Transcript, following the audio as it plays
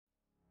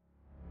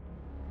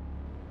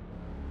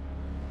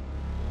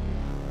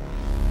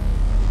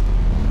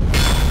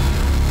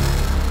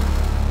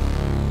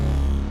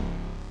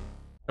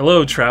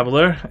Hello,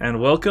 traveler,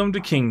 and welcome to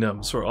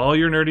Kingdoms, where all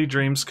your nerdy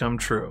dreams come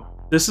true.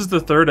 This is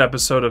the third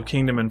episode of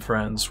Kingdom and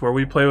Friends, where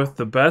we play with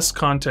the best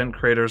content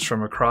creators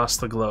from across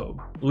the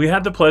globe. We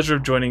had the pleasure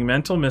of joining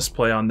Mental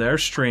Misplay on their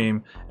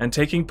stream and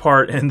taking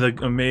part in the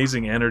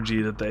amazing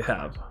energy that they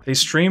have. They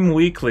stream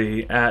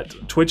weekly at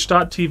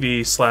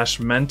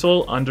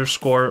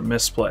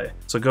twitch.tv/mental_misplay.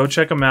 So go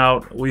check them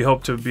out. We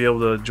hope to be able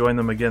to join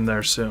them again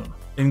there soon.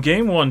 In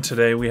Game 1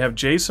 today, we have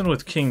Jason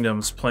with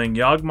Kingdoms playing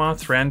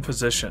Yawgmoth Ran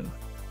Position.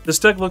 This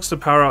deck looks to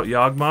power out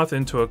Yawgmoth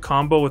into a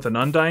combo with an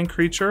Undying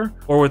creature,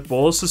 or with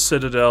Bolas's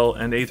Citadel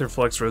and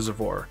Aetherflux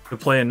Reservoir, to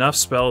play enough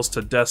spells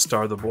to Death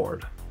Star the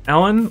board.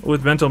 Alan,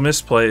 with Mental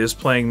Misplay, is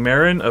playing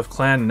Meren of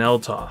Clan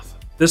Neltoth.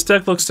 This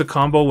deck looks to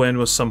combo win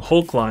with some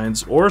Hulk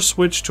lines, or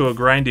switch to a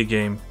grindy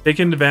game,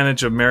 taking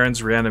advantage of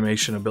Meren's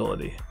reanimation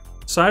ability.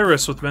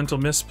 Cyrus, with Mental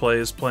Misplay,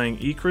 is playing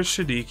Ikra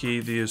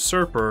Shadiki the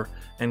Usurper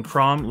and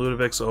Kraum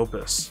Ludovic's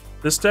Opus.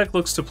 This deck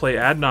looks to play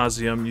ad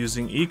nauseum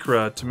using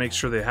Ikra to make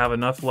sure they have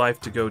enough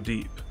life to go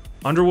deep.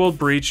 Underworld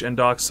Breach and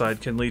Dockside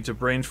can lead to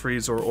Brain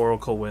Freeze or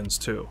Oracle wins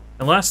too.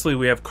 And lastly,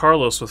 we have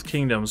Carlos with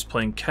Kingdoms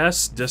playing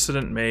Kess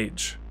Dissident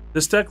Mage.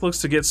 This deck looks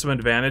to get some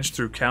advantage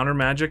through counter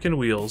magic and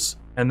wheels,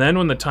 and then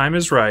when the time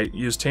is right,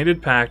 use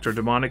Tainted Pact or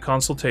Demonic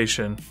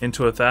Consultation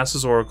into a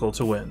Thassa's Oracle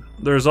to win.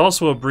 There is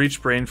also a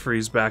Breach Brain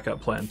Freeze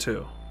backup plan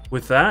too.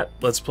 With that,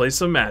 let's play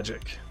some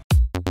Magic.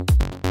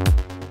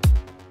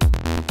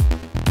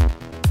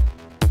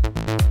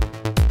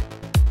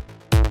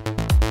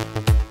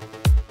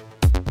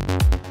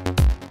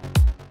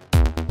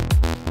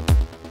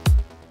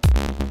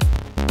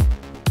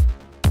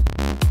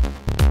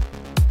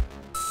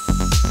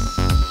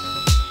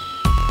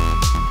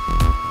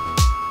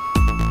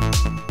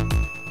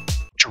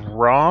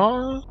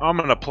 I'm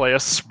gonna play a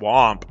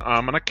swamp.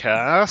 I'm gonna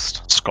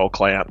cast Skull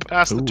Clamp.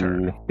 Pass the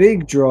turn.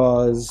 Big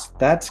draws.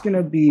 That's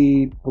gonna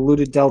be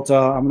Polluted Delta.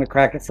 I'm gonna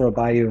crack it for a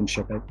Bayou and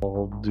ship it.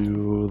 We'll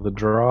do the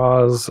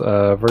draws.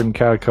 Verdant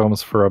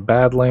Catacombs for a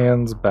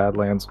Badlands.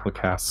 Badlands will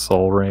cast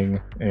Soul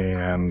Ring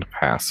and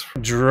pass.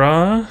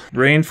 Draw,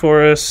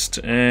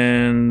 Rainforest,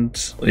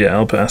 and yeah,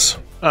 I'll pass.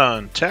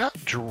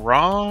 Untap,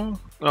 draw.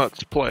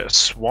 Let's play a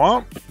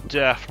swamp.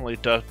 Definitely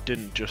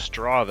didn't just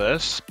draw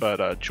this,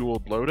 but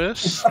Jeweled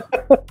Lotus.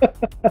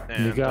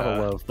 And, you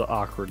gotta love the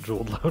awkward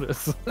Jeweled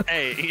Lotus.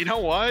 Hey, you know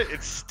what?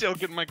 It's still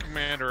getting my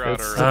commander out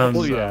early.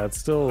 Well, yeah, it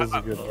still is a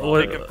good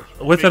draw.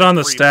 With it on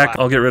the stack,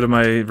 I'll get rid of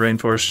my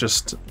Rainforest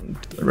just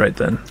right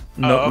then.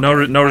 No,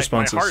 no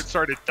responses. My heart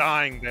started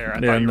dying there. I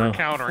Yeah, thought you no. were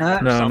countering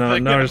it or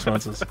something. No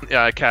responses.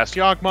 Yeah, I cast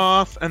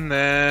Yawgmoth, and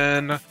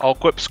then I'll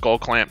equip Skull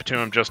Clamp to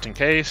him just in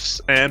case,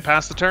 and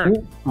pass the turn.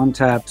 Ooh,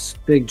 untaps,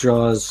 big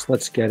draws.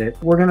 Let's get it.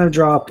 We're gonna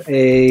drop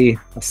a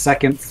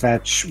second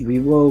fetch. We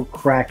will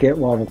crack it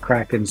while the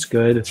Kraken's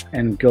good,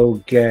 and go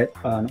get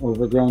an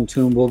Overgrown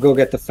Tomb. We'll go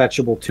get the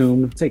fetchable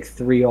Tomb. Take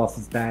 3 off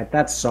of that.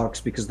 That sucks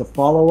because the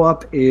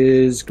follow-up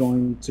is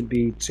going to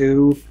be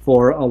 2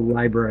 for a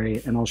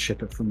library, and I'll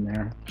ship it from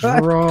there.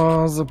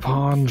 Draws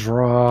upon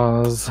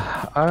draws.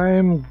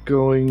 I'm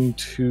going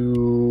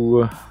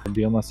to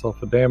deal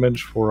myself a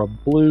damage for a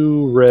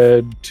blue,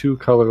 red, 2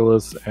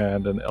 colorless,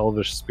 and an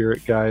Elvish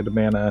Spirit Guide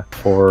mana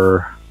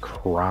for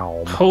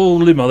Kraum.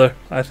 Holy mother.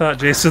 I thought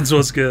Jason's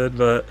was good,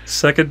 but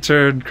second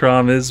turn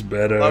Kraum is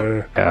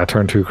better. Yeah,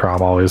 turn 2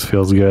 Kraum always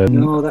feels good.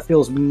 No, that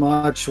feels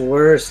much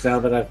worse now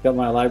that I've got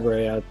my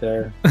library out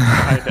there.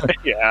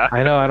 Yeah.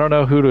 I know, I don't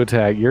know who to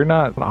attack. You're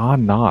not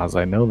on Nas.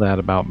 I know that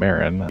about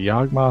Meren.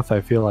 Yawgmoth,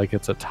 I feel like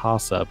it's a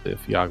toss-up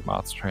if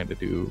Yawgmoth's trying to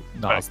do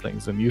Nas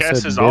things. And you Kess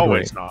said is midway.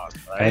 always Nas,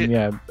 right? And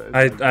yeah,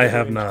 I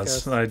have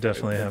Nas. I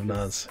definitely have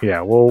Nas. Yeah,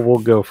 we'll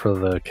go for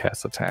the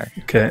Kess attack.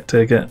 Okay,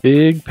 take it.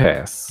 Big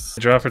pass.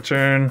 Draw for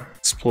turn.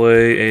 Let's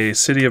play a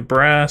City of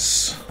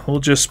Brass. We'll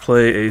just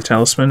play a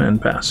Talisman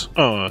and pass.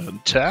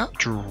 Untap,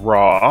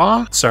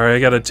 draw. Sorry, I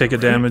gotta take a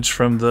damage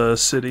from the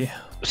city.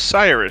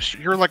 Cyrus,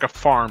 you're like a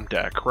farm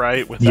deck,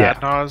 right? With Yeah.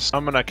 Adnos.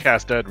 I'm gonna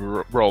cast Dead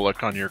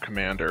Rolic on your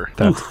commander.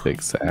 That's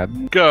big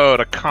sad. Go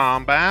to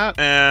combat,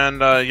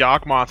 and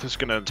Yawgmoth is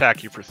gonna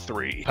attack you for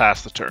 3.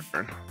 Pass the turn.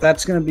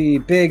 That's going to be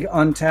big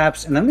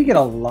untaps, and then we get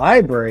a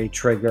library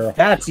trigger.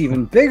 That's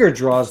even bigger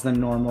draws than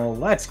normal.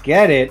 Let's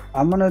get it.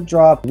 I'm going to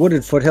drop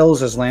Wooded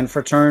Foothills as land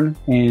for turn,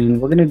 and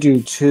we're going to do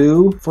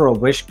 2 for a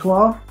Wish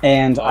Claw,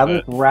 and I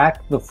will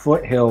rack the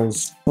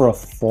Foothills for a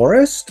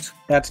forest.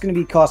 That's going to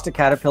be cost a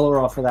Caterpillar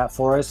off of that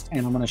forest,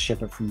 and I'm going to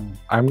ship it from there.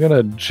 I'm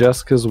gonna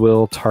Jessica's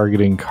Will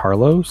targeting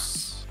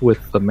Carlos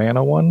with the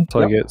mana one. So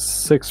Yep. I get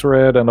 6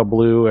 red and a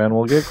blue, and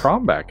we'll get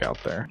Kraum back out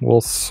there.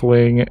 We'll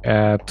swing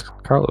at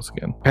Carlos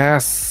again.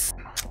 Pass.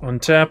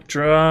 Untap,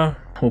 draw.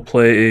 We'll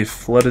play a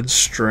Flooded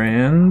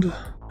Strand.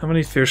 How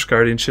many Fierce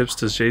Guardianships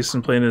does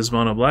Jason play in his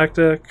mono black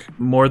deck?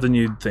 More than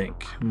you'd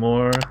think.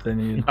 More than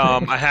you'd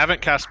think. I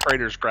haven't cast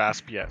Praetor's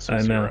Grasp yet, so I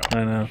know, 0.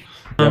 I know.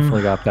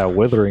 Definitely got that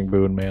Withering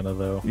Boon mana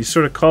though. You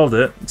sort of called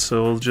it,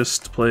 so we'll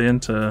just play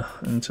into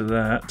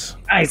that.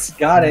 Nice,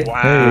 got it.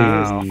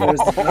 Wow. There's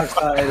the other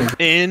side.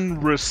 In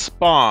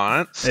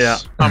response, Yeah.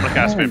 I'm gonna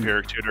cast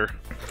Vampiric Tutor.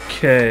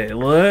 Okay,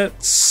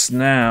 let's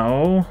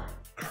now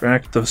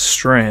Crack the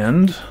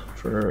strand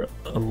for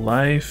a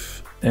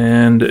life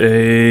and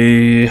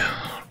a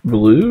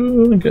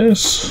blue, I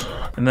guess.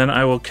 And then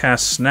I will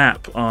cast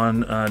Snap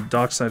on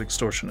Dockside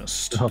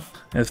Extortionist. Oh.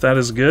 If that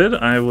is good,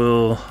 I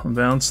will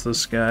bounce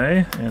this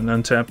guy and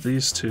untap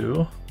these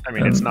two. I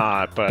mean, it's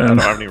not, but I don't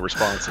have any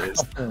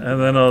responses. And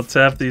then I'll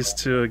tap these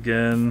two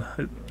again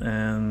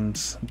and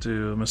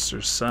do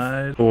Mr.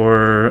 Side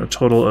for a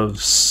total of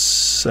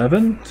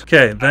 7.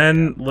 Okay,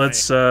 then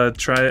let's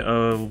try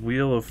a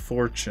Wheel of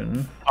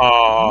Fortune.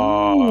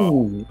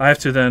 Oh. I have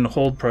to then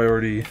hold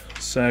priority,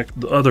 sack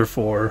the other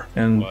 4,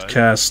 and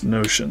cast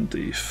Notion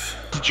Thief.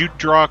 Did you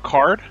draw a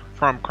card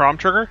from Kraum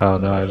trigger? Oh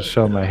no, I just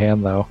showed my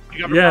hand though.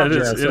 Yeah, it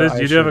is.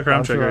 You do have a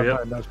Kraum trigger,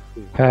 yeah.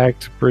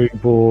 Pact, Breeding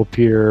Pool,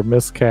 Pier,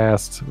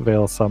 Miscast,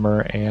 Veil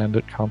Summer,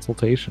 and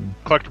Consultation.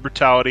 Collective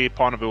Brutality,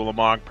 Pawn of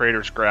Ulamog,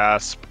 Praetor's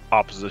Grasp,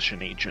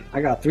 Opposition Agent.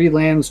 I got 3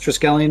 lands,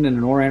 Triskelion, and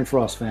an Oran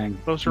Frostfang.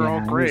 Those are all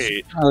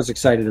great. I was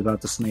excited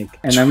about the snake.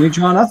 And then we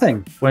draw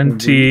nothing.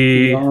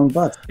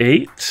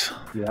 28.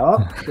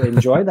 Yep,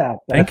 enjoy that.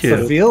 Thank That's you.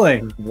 the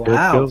feeling. It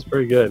Wow. feels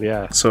pretty good,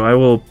 yeah. So I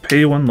will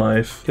pay 1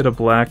 life, get a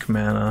black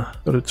mana,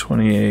 go to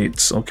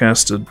 28. I'll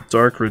cast a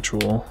Dark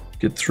Ritual,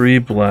 get 3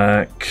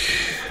 black.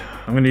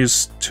 I'm going to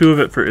use 2 of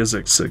it for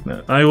Izek's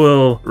Signet. I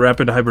will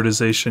Rapid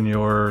Hybridization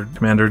your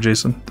commander,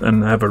 Jason,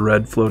 and have a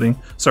red floating.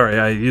 Sorry,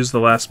 I used the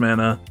last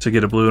mana to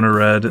get a blue and a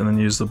red, and then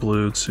use the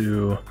blue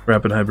to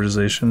Rapid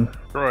Hybridization.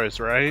 Roy's,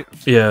 right?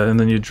 Yeah, and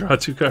then you draw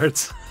 2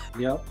 cards.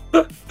 Yep.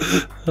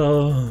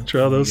 Oh,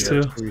 draw those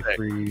 2.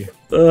 3/3.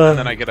 And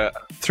then I get a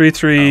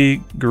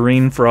 3/3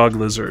 Green Frog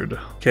Lizard.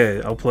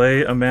 Okay, I'll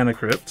play a Mana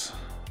Crypt.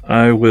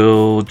 I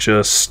will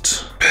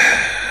just...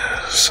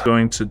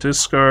 going to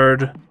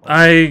discard.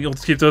 I'll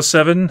keep those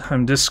 7.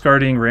 I'm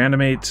discarding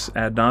Reanimate,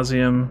 Ad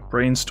Nauseam,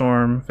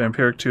 Brainstorm,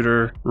 Vampiric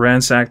Tutor,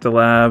 Ransack the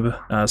Lab,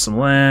 some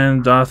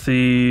land,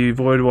 Dothi,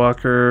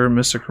 Voidwalker,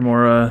 Mystic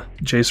Remora,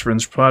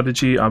 Jacerin's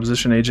Prodigy,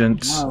 Opposition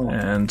Agent,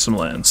 and some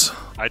lands.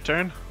 my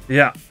turn.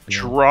 Yeah.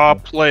 Draw,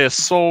 play a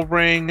Soul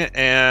Ring,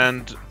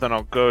 and then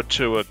I'll go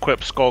to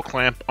equip Skull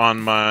Clamp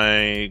on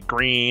my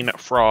Green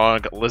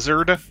Frog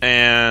Lizard,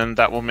 and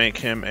that will make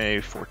him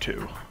a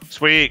 4/2.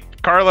 Sweet.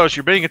 Carlos,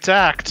 you're being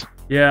attacked.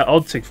 Yeah,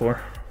 I'll take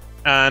 4.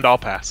 And I'll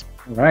pass.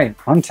 All right,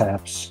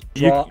 untaps.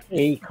 Draw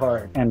a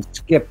card and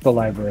skip the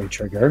library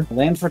trigger.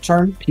 Land for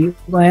turn, P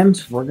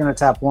land. We're going to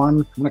tap 1.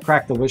 I'm going to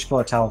crack the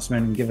Wishclaw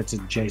Talisman and give it to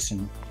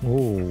Jason.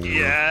 Ooh.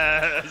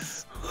 Yes!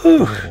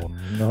 Oh,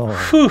 no.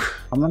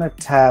 I'm going to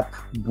tap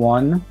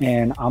 1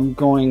 and I'm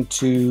going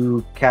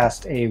to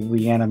cast a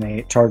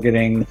Reanimate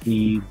targeting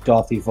the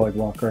Dothi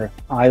Voidwalker.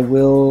 I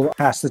will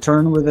pass the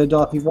turn with a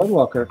Dothi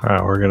Voidwalker.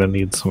 Alright, we're gonna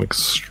need some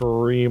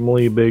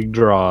extremely big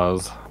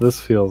draws. This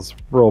feels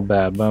real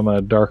bad, but I'm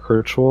gonna Dark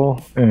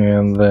Ritual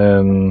and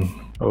then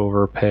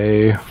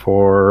overpay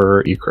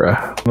for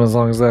Ikra. As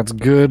long as that's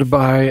good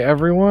by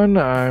everyone,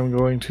 I'm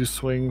going to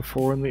swing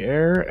 4 in the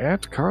air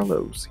at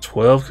Carlos.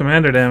 12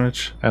 commander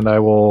damage. And I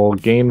will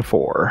gain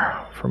 4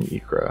 from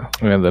Ikra.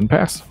 And then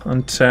pass.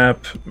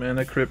 Untap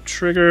Mana Crypt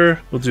trigger.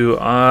 We'll do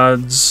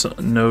odds,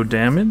 no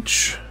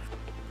damage.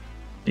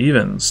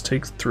 Evens,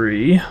 take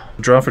 3.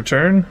 Draw for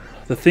turn.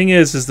 The thing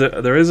is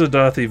that there is a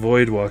Dothi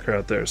Voidwalker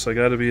out there, so I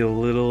gotta be a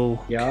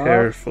little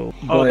careful.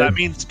 Oh, But- that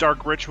means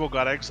Dark Ritual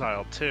got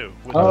exiled too.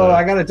 With Oh, the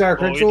I got a Dark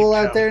Void Ritual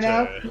out there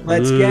now? counter.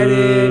 Let's get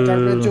it, Dark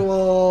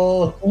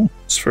Ritual!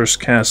 Let's first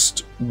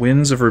cast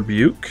Winds of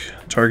Rebuke,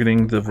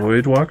 targeting the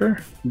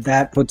Voidwalker.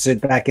 That puts it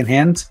back in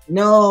hand.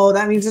 No,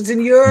 that means it's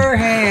in your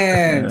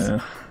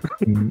hand!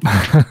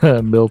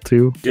 Mill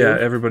 2. Yeah,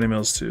 everybody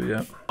mills 2,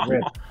 yeah.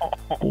 Rip.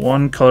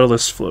 1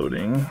 colorless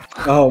floating.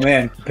 Oh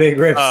man, big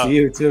rips to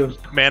you too.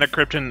 Mana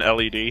Crypt and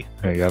LED.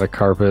 I got a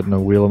Carpet and a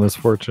Wheel of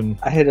Misfortune.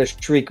 I hit a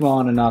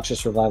Shriekmaw and a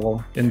Noxious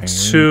Revival.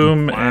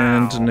 Entomb Wow.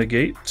 and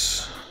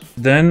Negate.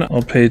 Then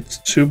I'll pay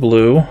 2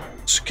 blue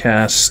to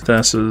cast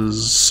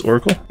Thassa's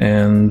Oracle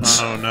and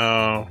Oh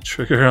no.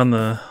 trigger on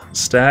the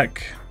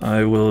stack.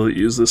 I will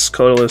use this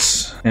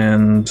colorless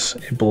and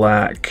a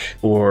black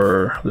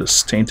for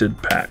this Tainted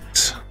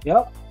Pact.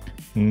 Yep.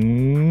 Got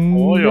him.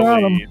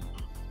 Oily.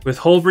 With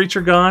Hull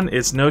Breacher gone,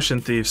 it's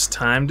Notion Thief's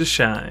time to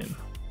shine.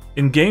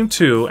 In Game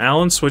 2,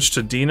 Alan switched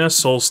to Dina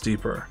Soul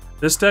Steeper.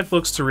 This deck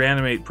looks to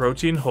reanimate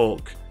Protein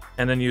Hulk,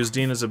 and then use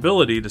Dina's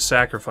ability to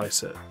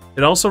sacrifice it.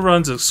 It also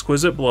runs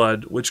Exquisite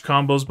Blood, which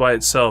combos by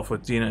itself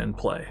with Dina in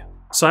play.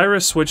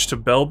 Cyrus switched to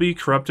Belby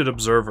Corrupted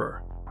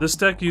Observer. This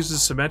deck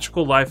uses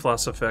symmetrical life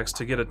loss effects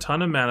to get a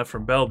ton of mana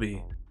from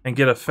Belby, and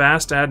get a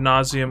fast Ad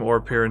Nauseam or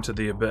Peer into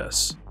the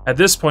Abyss. At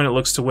this point it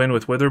looks to win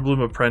with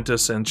Witherbloom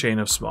Apprentice and Chain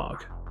of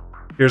Smog.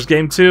 Here's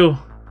Game 2.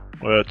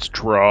 Let's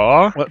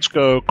draw. Let's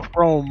go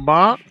Chrome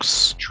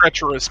Mox,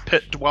 Treacherous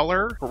Pit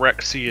Dweller,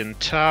 Phyrexian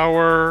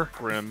Tower,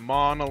 Grim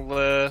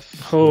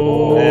Monolith.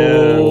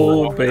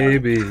 Oh, and-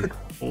 baby.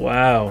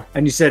 Wow.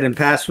 And you said in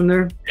pass from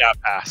there? Yeah,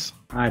 pass.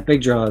 All right,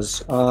 big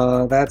draws.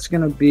 That's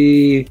going to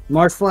be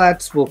Marsh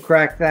Flats. We'll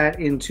crack that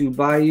into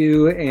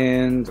Bayou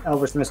and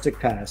Elvish Mystic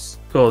pass.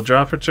 Cool.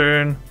 Draw for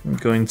turn. I'm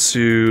going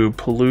to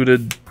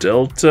Polluted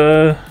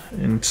Delta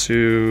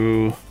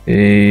into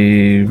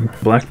a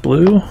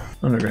black-blue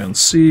Underground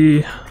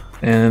Sea.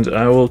 And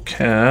I will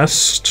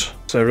cast...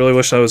 So I really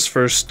wish I was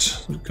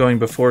first going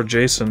before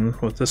Jason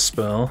with this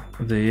spell.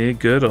 The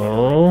good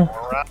ol'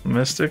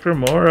 Mystic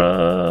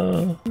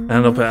Remora. And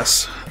I'll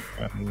pass.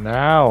 And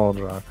now I'll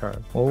draw a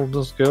card. We'll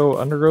just go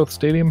Undergrowth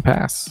Stadium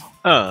pass.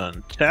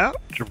 Untap,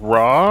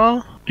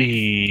 draw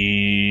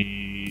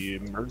the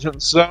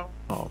Emergence Zone.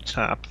 I'll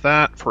tap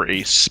that for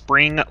a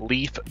Spring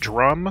Leaf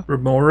Drum.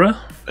 Remora?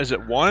 Is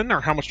it 1 or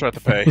how much do I have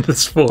to pay?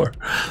 That's 4.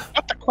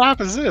 What the crap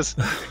is this?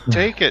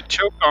 Take it,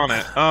 choke on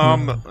it.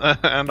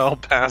 And I'll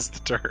pass the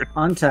turn.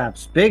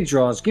 Untaps, big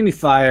draws. Give me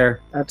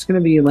fire. That's going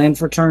to be land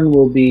for turn.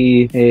 Will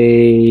be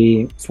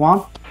a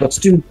swamp. Let's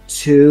do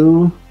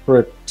 2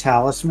 for a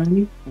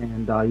talisman,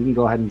 and you can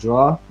go ahead and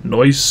draw.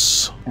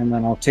 Nice. And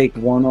then I'll take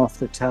 1 off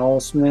the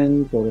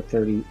talisman, go to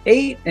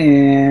 38,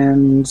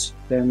 and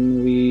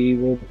then we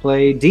will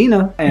play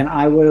Dina, and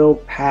I will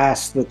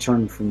pass the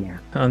turn from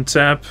there.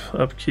 Untap,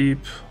 upkeep.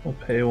 We'll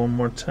pay 1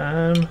 more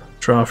time.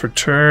 Draw for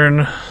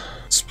turn.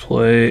 Let's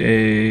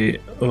play a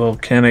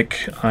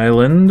volcanic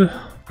island.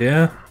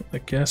 Yeah, I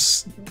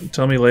guess.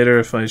 Tell me later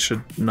if I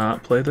should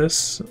not play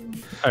this.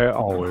 I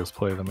always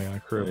play the Mana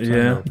Crypt.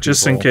 Yeah,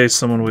 just in case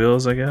someone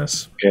wheels, I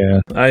guess.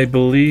 Yeah. I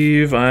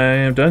believe I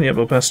am done. Yep,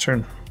 we'll pass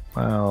turn.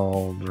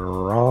 I'll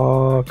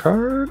draw a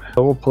card. I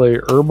will play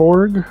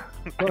Urborg.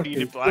 I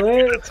needed black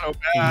mana so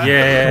bad.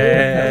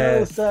 Yeah.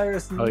 No,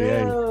 Cyrus, no. Oh,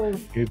 yeah.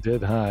 You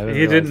did, huh?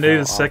 He didn't need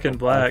a second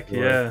black.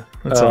 Yeah.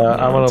 That's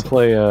I'm going to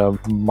play a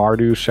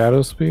Mardu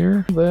Shadow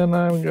Spear. Then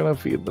I'm going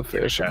to feed the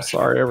fish. I'm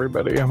sorry,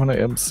 everybody. I'm going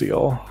to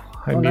M-Seal.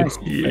 I need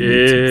some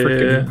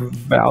freaking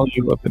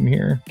value up in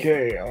here.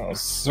 Okay, I'll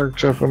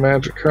search up a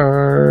magic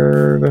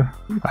card.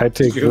 I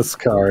take this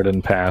card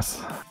and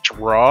pass.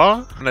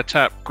 Draw and I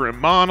tap Grim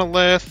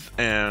Monolith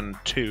and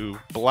 2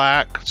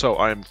 black, so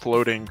I'm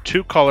floating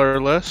 2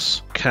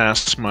 colorless.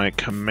 Cast my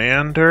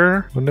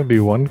commander. Wouldn't it be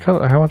 1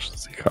 color? How much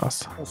does he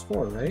cost? That's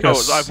 4, right?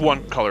 Oh, I have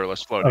 1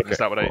 colorless floating. Okay, Is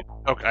that what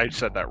cool. Okay, I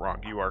said that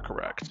wrong. You are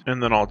correct.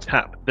 And then I'll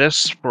tap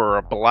this for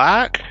a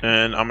black,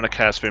 and I'm gonna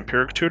cast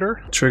Vampiric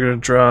Tutor. Trigger to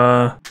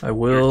draw. I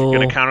will. You're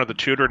gonna counter the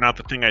tutor, not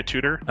the thing I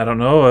tutor. I don't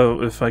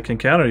know if I can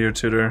counter your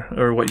tutor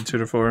or what you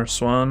tutor for.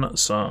 Swan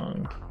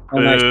Song. Oh,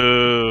 nice.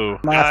 Ooh.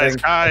 Nothing.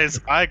 Guys,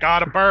 I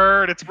got a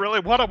bird. It's really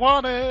what I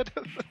wanted.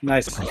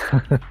 Nice.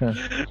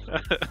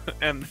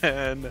 And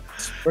then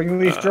Spring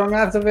Leaf Drum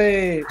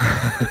activate.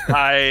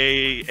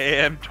 I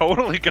am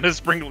totally gonna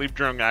Spring Leaf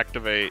Drone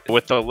activate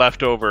with the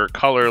leftover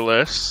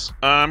colorless.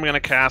 I'm gonna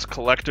cast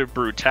Collective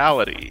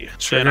Brutality,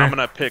 Trigger. and I'm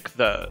gonna pick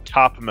the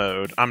top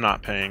mode. I'm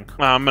not paying.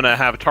 I'm gonna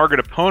have a target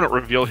opponent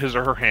reveal his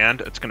or her hand.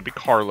 It's gonna be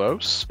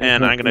Carlos,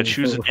 and I'm gonna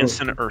choose an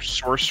instant or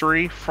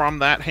sorcery from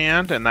that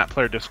hand, and that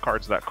player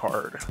discards that card.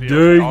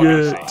 Dang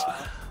it.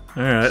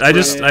 Alright,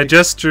 I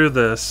just drew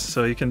this,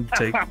 so you can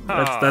take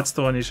that's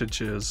the one you should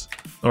choose.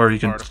 Or you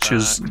can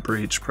choose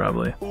Breach,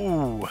 probably.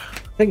 Ooh. I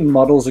think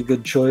Muddle's a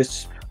good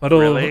choice. But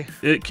Really?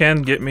 it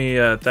can get me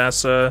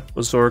Thassa,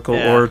 Oracle,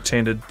 Yeah. or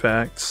Tainted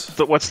Pacts.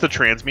 So what's the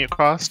transmute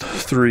cost?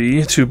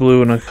 3, 2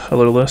 blue and a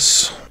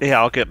colorless.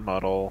 Yeah, I'll get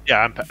Muddle.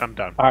 Yeah, I'm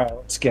done. All right,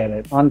 let's get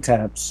it.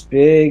 Untaps,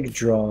 big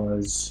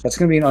draws. That's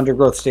going to be an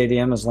Undergrowth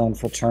Stadium as land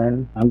for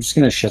turn. I'm just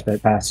going to ship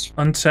it past.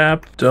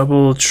 Untap,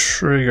 double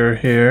trigger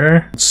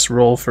here. Let's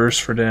roll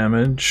first for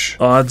damage.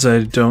 Odds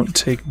I don't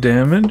take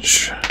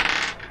damage.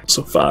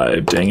 So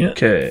 5, dang it.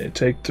 Okay,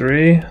 take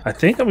 3. I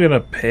think I'm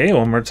gonna pay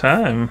 1 more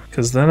time,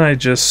 because then I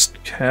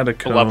just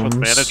catacombs. Left with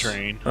Mana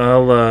Drain.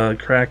 I'll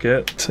crack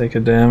it, take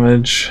a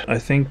damage. I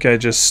think I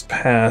just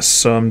pass,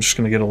 so I'm just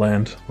gonna get a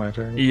land. My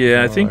turn?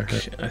 Yeah, I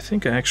Oh,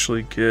 think I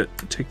actually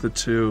take the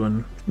 2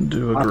 and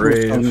do a That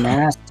was so grave.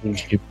 nasty.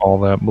 Keep all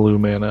that blue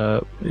mana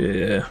up.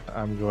 Yeah.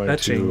 I'm going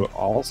Fetching. to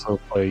also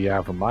play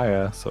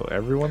Yawgmoth, so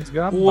everyone's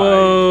got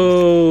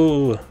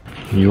Whoa!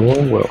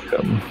 You're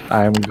welcome.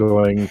 I'm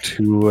going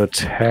to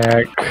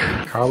attack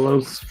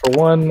Carlos for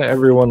 1.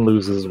 Everyone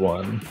loses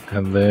 1.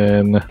 And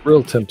then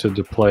real tempted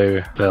to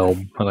play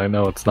Belb, but I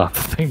know it's not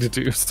the thing to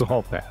do, so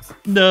I'll pass.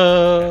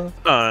 No.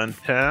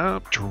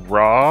 Untap,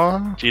 draw.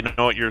 Do you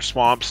know what your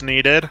swamps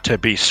needed to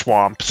be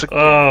swamps?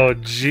 Oh,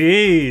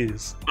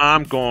 jeez.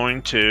 I'm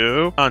going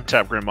to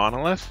untap Grim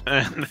Monolith,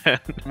 and then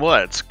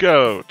let's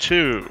go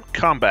to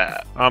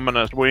combat. I'm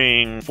gonna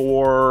swing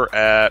 4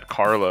 at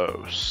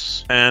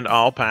Carlos, and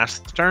I'll pass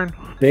the turn.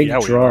 Big Yeah,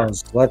 we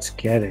draws. Let's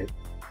get it.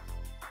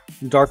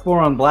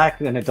 Darkmoor on black,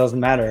 then it doesn't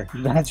matter.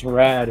 That's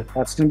rad.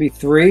 That's going to be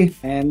 3,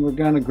 and we're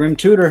going to Grim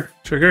Tutor.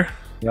 Trigger.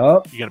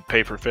 Yup. You gonna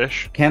pay for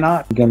fish?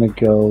 Cannot. I'm gonna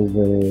go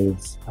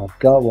with, I've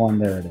got 1,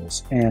 there it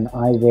is. And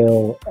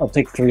I'll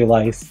take 3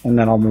 life, and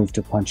then I'll move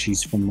to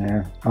punchies from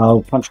there.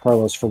 I'll punch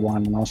Carlos for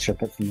 1, and I'll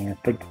ship it from there.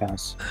 Big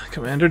pass.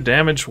 Commander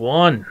damage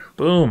 1.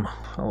 Boom.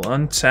 I'll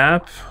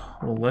untap.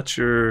 we'll let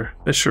your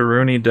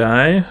Fisheroonie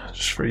die,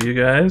 just for you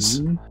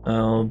guys.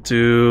 I'll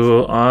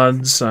do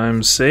odds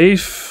I'm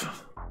safe.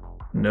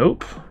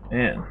 Nope.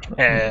 Man.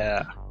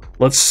 Yeah.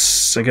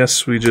 Let's, I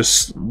guess we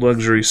just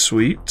luxury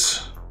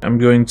suite. I'm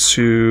going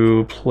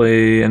to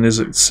play, and is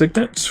it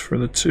Signet for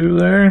the 2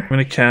 there? I'm going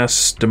to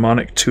cast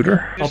Demonic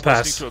Tutor. I'll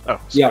pass.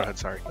 Oh, Yeah. Go ahead,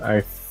 sorry.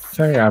 I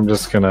think I'm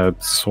just gonna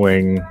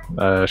swing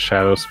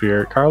Shadow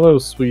Spirit.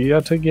 Carlos, we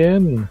yet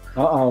again.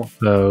 Uh-oh.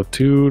 So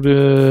 2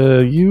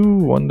 to you,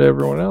 1 to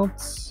everyone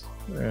else,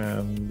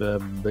 and a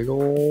big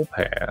ol'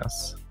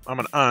 pass. I'm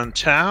gonna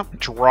untap,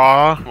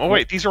 draw. Oh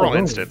wait, these are all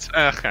instants.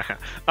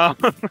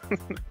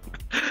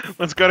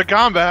 Let's go to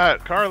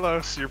combat.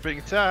 Carlos, you're being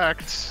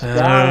attacked.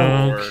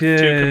 For 2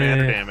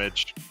 commander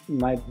damage.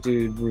 My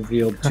dude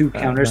revealed 2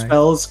 counter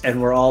spells,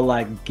 and we're all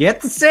like, get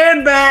the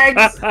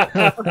sandbags!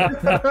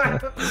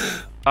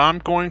 I'm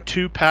going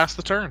to pass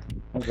the turn.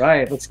 All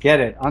right, let's get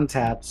it.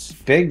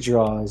 Untaps, big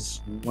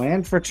draws.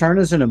 Land for turn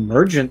is an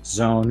emergent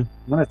zone.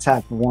 I'm going to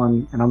tap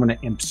 1, and I'm going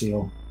to Imp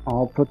Seal.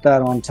 I'll put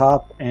that on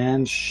top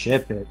and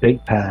ship it.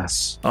 Big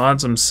pass.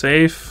 Odds I'm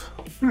safe.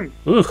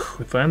 Ooh,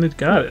 we finally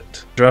got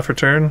it. Draw for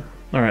turn.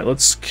 Alright,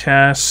 let's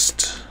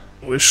cast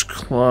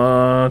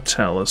Wishclaw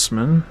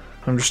Talisman.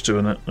 I'm just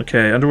doing it.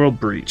 Okay, Underworld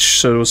Breach.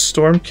 So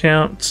Storm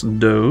Count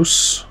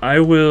Dose. I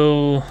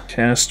will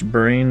cast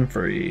Brain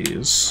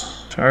Freeze.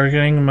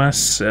 Targeting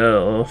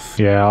myself.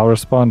 Yeah, I'll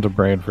respond to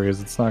Brain Freeze.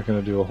 It's not going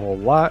to do a whole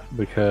lot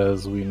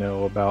because we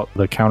know about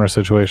the counter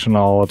situation.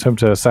 I'll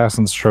attempt to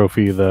Assassin's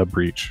Trophy the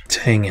Breach.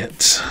 Dang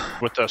it.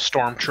 With the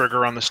storm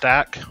trigger on the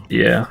stack.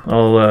 Yeah,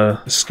 I'll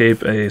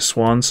escape a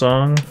Swan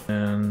Song,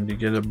 and you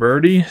get a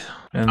birdie.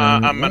 And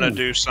then, I'm gonna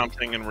do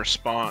something in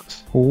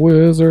response.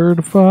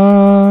 Wizard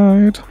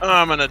fight.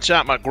 I'm gonna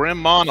tap my Grim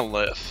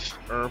Monolith,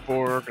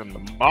 Urborg, and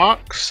the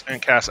Mox,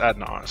 and cast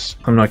Adnos.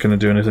 I'm not going to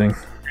do anything.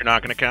 You're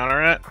not gonna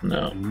counter it?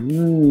 No.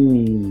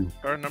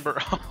 Card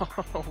number.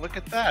 Oh, look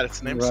at that!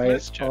 It's named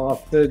Right Switchup.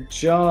 off the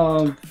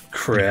jump.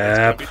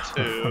 Crap. It's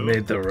gonna be 2. I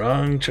made the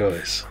wrong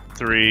choice.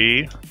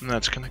 3, and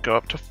that's gonna go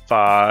up to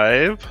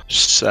 5,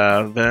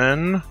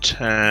 7,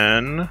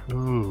 10,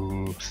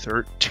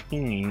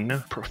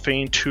 13,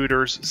 Profane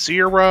Tutors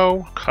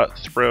 0,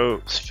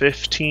 Cutthroats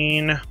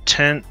 15,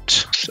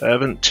 Tent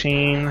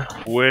 17,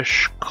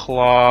 Wish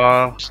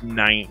Claw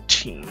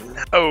 19.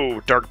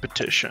 Oh, Dark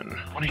Petition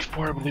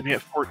 24, I believe me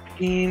at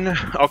 14.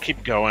 I'll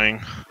keep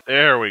going.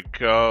 There we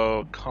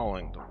go.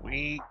 Calling the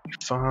Weak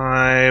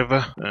 5.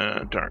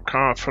 Dark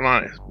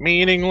Confidant is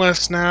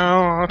meaningless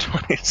now.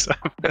 27.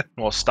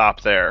 We'll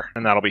stop there,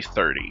 and that'll be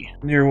 30.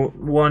 Your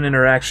 1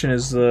 interaction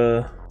is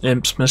the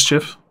Imp's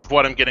Mischief.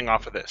 What I'm getting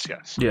off of this,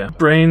 yes. Yeah.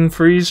 Brain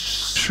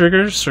Freeze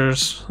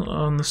triggers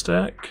on the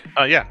stack.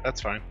 Yeah,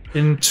 that's fine.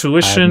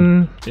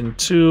 Intuition,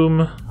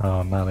 Entomb,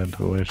 Oh, not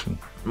Intuition.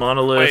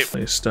 Monolith,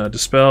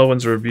 Dispel,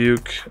 Winds of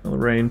Rebuke,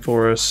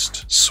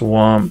 Rainforest,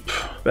 Swamp,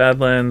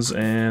 Badlands,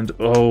 and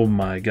oh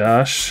my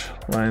gosh,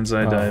 Lion's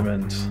Eye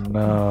Diamond.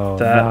 No,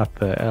 That- not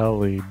the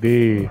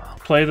LED.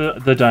 Play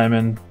the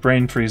diamond,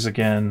 Brain Freeze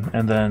again,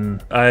 and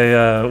then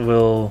I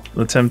will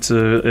attempt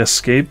to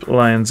escape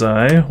Lion's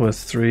Eye with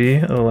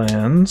 3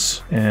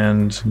 lands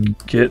and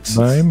get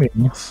Blimey.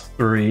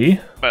 3.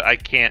 But I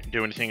can't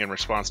do anything in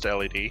response to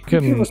LED. You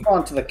can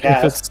respond to the If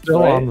cast. it's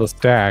still right? on the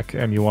stack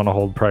and you want to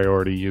hold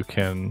priority, you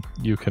can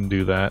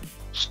do that.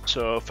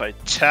 So if I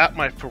tap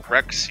my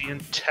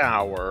Phyrexian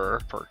Tower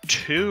for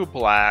 2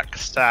 black,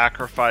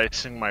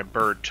 sacrificing my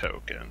bird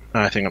token.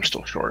 I think I'm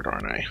still short,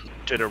 aren't I?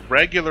 Did a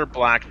regular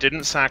black,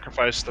 didn't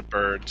sacrifice the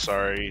bird,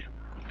 sorry.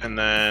 And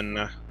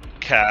then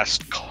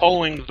cast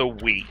Culling the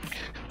Weak,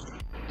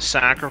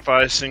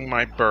 sacrificing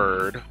my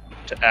bird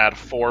to add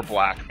 4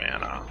 black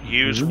mana.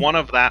 Use 1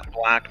 of that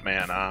black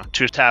mana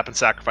to tap and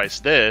sacrifice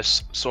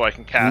this, so I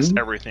can cast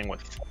everything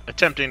with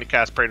attempting to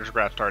cast Praetor's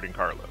Grasp targeting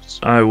Carlos.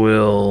 I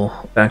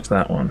will back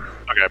that one.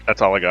 Okay,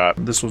 that's all I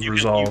got. This was You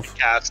resolve. can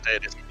cast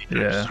it as many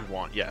times as you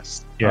want,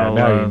 yes. Yeah, I'll,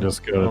 now you can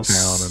just go to I'll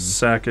town and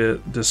sack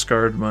it,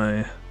 discard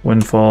my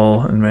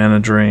Windfall and Mana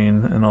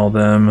Drain and all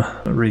them,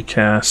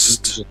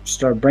 recast.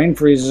 Start brain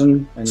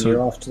freezing, and So-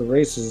 you're off to the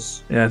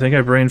races. Yeah, I think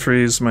I Brain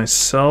Freeze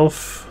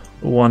myself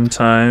 1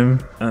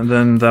 time, and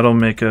then that'll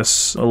make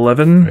us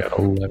 11. yeah,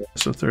 11.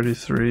 So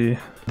 33.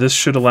 This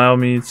should allow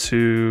me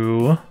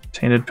to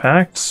Tainted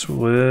Pact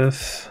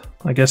with...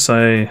 I guess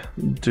I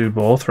do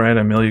both, right?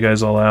 I mill you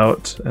guys all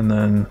out, and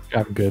then...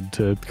 I'm good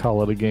to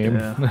call it a game.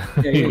 Yeah.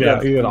 Yeah, you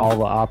got got all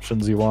the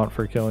options you want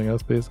for killing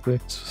us, basically.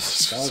 That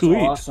was Sweet.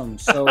 awesome.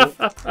 So,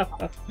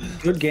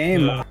 good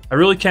game. I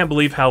really can't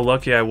believe how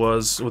lucky I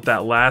was with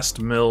that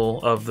last mill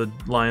of the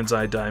Lion's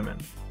Eye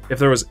Diamond. If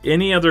there was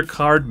any other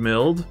card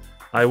milled,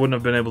 I wouldn't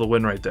have been able to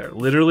win right there.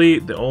 Literally,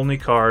 the only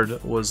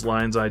card was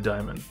Lion's Eye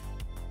Diamond.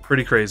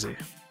 Pretty crazy.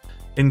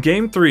 In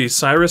Game 3,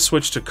 Cyrus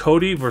switched to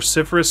Cody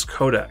Vociferous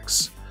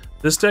Codex.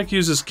 This deck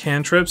uses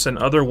cantrips and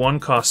other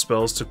 1-cost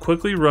spells to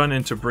quickly run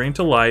into Bring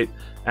to Light,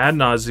 Ad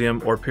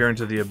Nauseam, or Peer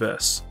into the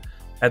Abyss.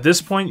 At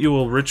this point, you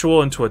will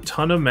ritual into a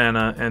ton of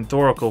mana and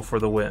Thoracle for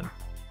the win.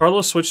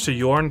 Carlos switched to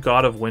Yorn,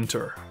 God of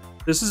Winter.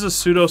 This is a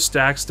pseudo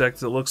stacks deck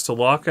that looks to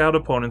lock out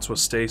opponents with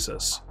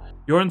stasis.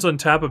 Yorn's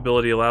untap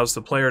ability allows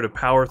the player to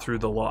power through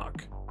the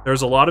lock.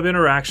 There's a lot of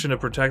interaction to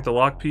protect the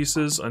lock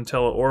pieces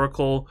until an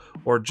Oracle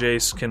or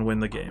Jace can win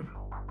the game.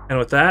 And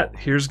with that,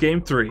 here's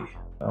game 3.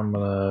 I'm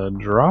gonna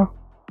draw.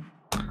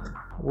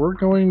 We're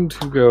going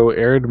to go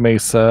Arid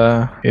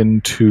Mesa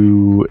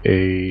into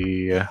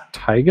a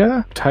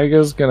Taiga.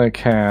 Taiga's gonna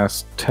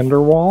cast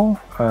Tenderwall,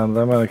 and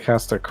then I'm gonna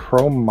cast a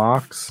Chrome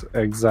Mox,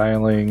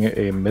 exiling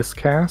a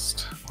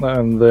miscast,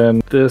 and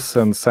then this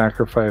and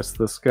sacrifice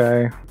this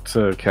guy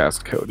to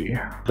cast Cody.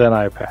 Then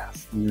I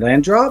pass.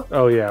 Land drop?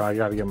 Oh yeah, I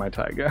gotta get my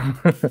Taiga.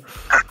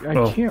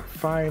 I can't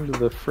find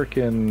the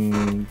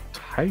frickin'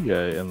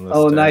 Taiga in this.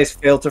 Oh, deck. nice.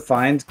 Fail to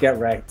find. Get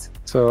wrecked.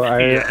 So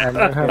I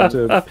might have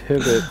to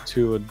pivot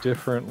to a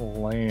different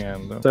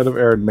land. Instead of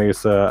Arid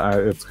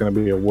Mesa, it's going to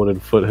be a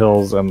Wooded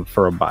Foothills and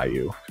for a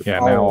Bayou. Yeah,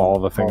 now all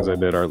the things I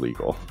did are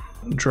legal.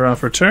 Draw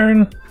for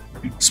turn.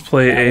 Let's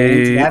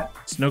play a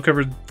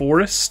snow-covered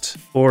forest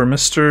for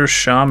Mr.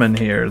 Shaman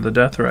here, the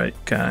Deathrite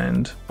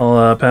kind.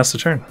 I'll pass the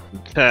turn.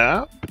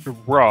 Tap,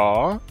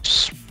 draw,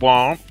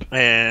 swamp,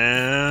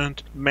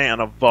 and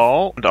mana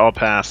vault. And I'll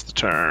pass the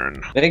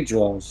turn. Big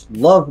draws.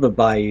 Love the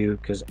Bayou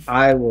because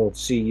I will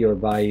see your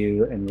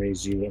Bayou and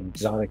raise you an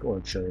exotic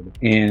orchard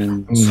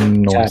and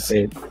tap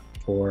it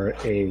for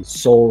a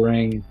soul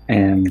ring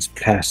and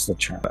pass the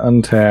turn.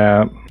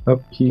 Untap,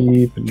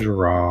 upkeep,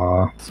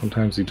 draw.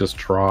 Sometimes you just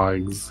draw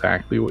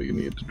exactly what you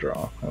need to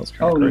draw. That was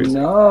kind of crazy.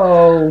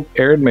 No!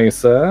 Arid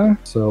Mesa,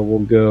 so we'll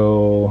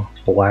go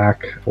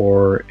black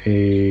for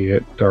a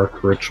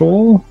Dark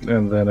Ritual,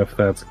 and then if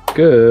that's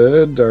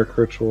good, Dark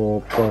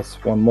Ritual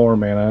plus 1 more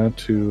mana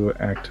to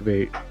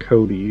activate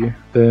Cody.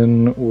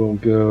 Then we'll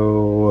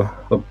go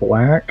the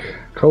black,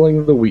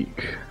 Culling the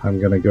Weak.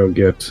 I'm gonna go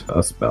get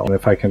a spell, and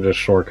if I can just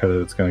shortcut it,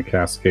 it's gonna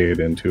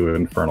cascade into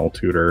Infernal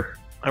Tutor.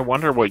 I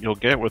wonder what you'll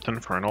get with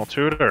Infernal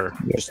Tutor.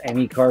 Just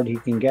any card he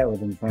can get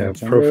with Infernal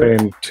Tutor.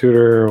 Profane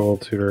Tutor will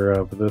tutor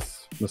up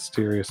this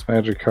mysterious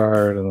magic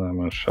card, and then I'm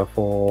gonna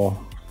shuffle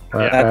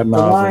ad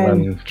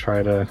nauseam and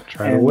try to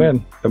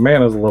win. The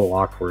mana's a little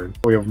awkward.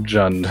 We have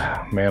Jund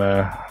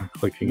mana,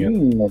 clicking it,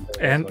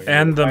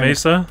 and the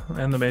Mesa,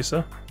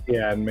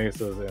 Yeah, and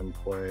Mesa's in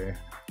play.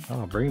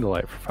 Oh, Bring to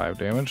Light for 5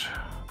 damage.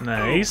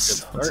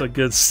 Nice. That's a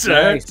good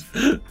start.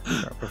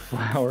 Drop a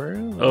flower.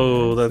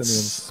 Oh, that's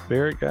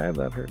Spirit Guide.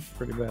 That hurts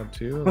pretty bad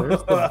too.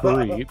 There's the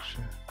Breach.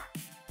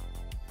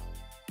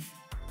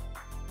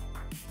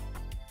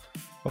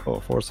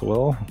 Oh, Force of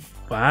Will.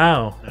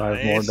 Wow.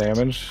 5 more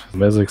damage.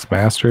 Mizzix's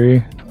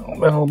Mastery.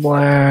 Metal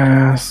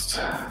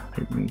Blast.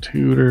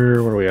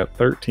 Tutor. What are we at?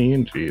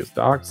 13. Jeez.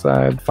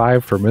 Dockside.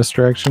 5 for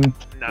Misdirection.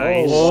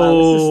 Nice.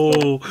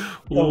 Oh,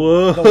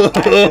 whoa.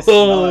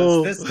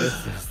 This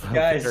is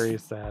guys. Very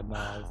sad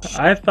now.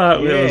 I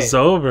thought it was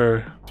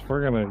over.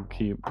 We're gonna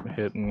keep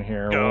hitting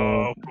here.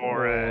 Go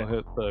for it. We'll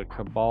hit the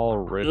Cabal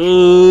Ritual.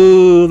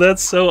 Ooh,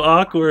 that's so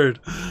awkward.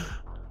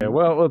 Okay,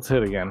 well, let's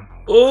hit again.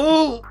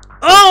 Ooh.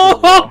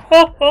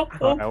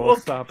 I will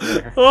stop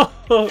there.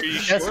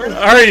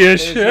 Are you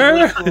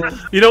sure?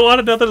 You don't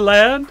want another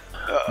land?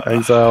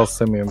 Exile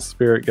Simian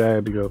Spirit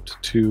Guide to go up to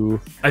 2.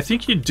 I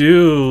think you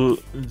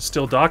do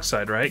still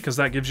Dockside, right? Because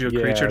that gives you a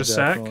creature to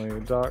sack.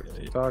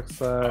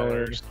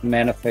 Dockside.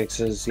 Mana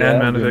fixes. And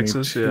mana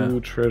fixes, 2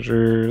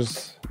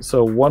 treasures.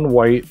 So 1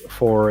 white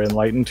for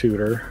Enlightened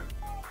Tutor.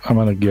 I'm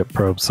gonna get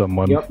probe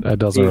someone. Yep. That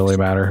doesn't really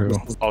matter who.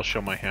 I'll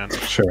show my hand.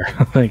 Sure,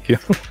 thank you.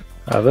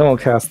 Then we'll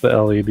cast the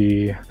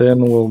LED.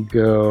 Then we'll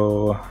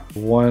go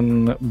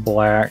 1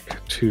 black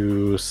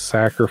to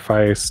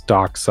sacrifice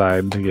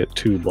Dockside to get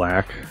 2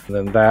 black. And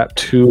then that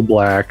 2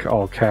 black,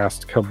 I'll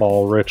cast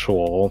Cabal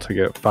Ritual to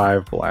get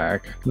 5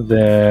 black.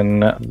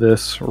 Then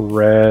this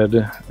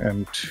red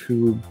and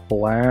 2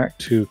 black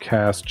to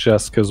cast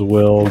Jessica's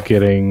Will,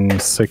 getting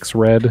 6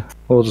 red.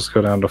 We'll just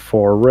go down to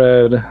 4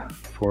 red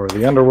for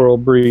the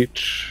Underworld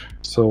Breach.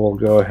 So we'll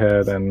go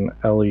ahead and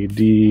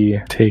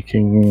LED,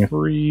 taking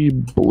 3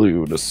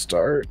 blue to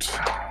start.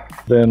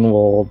 Then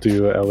we'll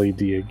do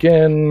LED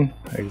again,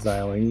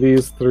 exiling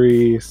these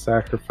 3,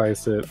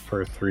 sacrifice it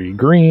for 3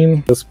 green.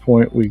 At this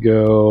point we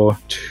go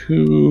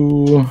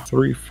 2,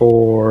 3,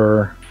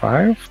 4,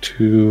 5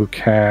 to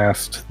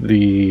cast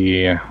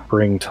the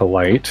Bring to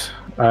Light.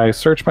 I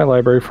search my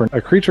library for a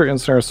creature,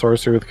 instant, or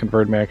sorcery with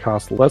converted mana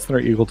cost less than or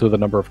equal to the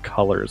number of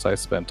colors I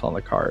spent on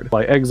the card.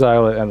 I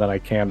exile it, and then I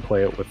can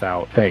play it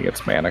without paying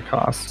its mana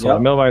cost. So I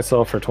mill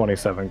myself for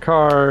 27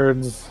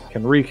 cards,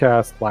 can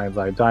recast Lion's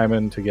Eye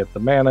Diamond to get the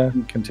mana,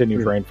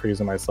 continue brain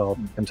freezing myself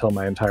until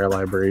my entire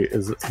library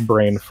is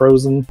brain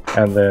frozen,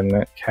 and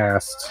then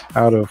cast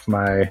out of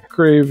my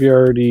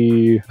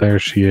graveyardy. There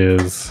she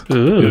is.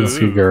 Ooh. Is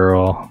he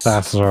girl?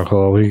 Fast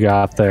circle, we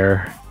got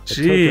there. It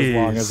took as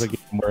long Jeez. as a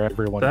game where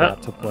everyone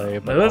got to play.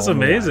 But That was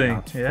only I amazing.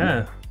 got to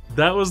Yeah. play.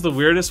 That was the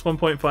weirdest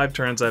 1.5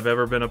 turns I've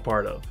ever been a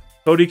part of.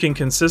 Cody can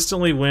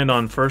consistently win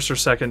on first or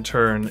second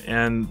turn,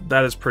 and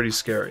that is pretty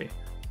scary.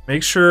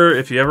 Make sure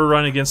if you ever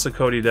run against the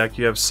Cody deck,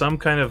 you have some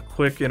kind of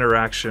quick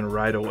interaction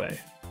right away.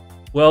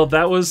 Well,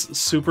 that was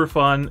super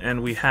fun,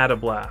 and we had a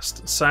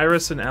blast.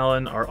 Cyrus and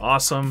Ellen are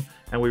awesome,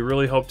 and we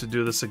really hope to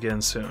do this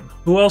again soon.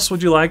 Who else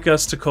would you like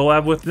us to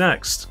collab with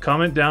next?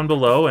 Comment down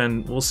below,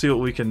 and we'll see what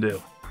we can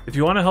do. If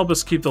you want to help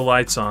us keep the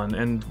lights on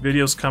and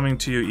videos coming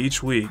to you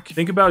each week,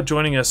 think about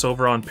joining us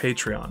over on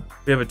Patreon.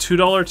 We have a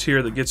 $2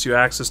 tier that gets you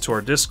access to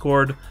our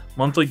Discord,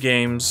 monthly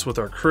games with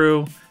our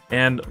crew,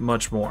 and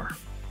much more.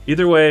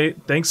 Either way,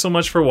 thanks so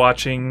much for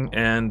watching,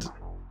 and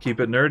keep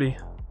it nerdy.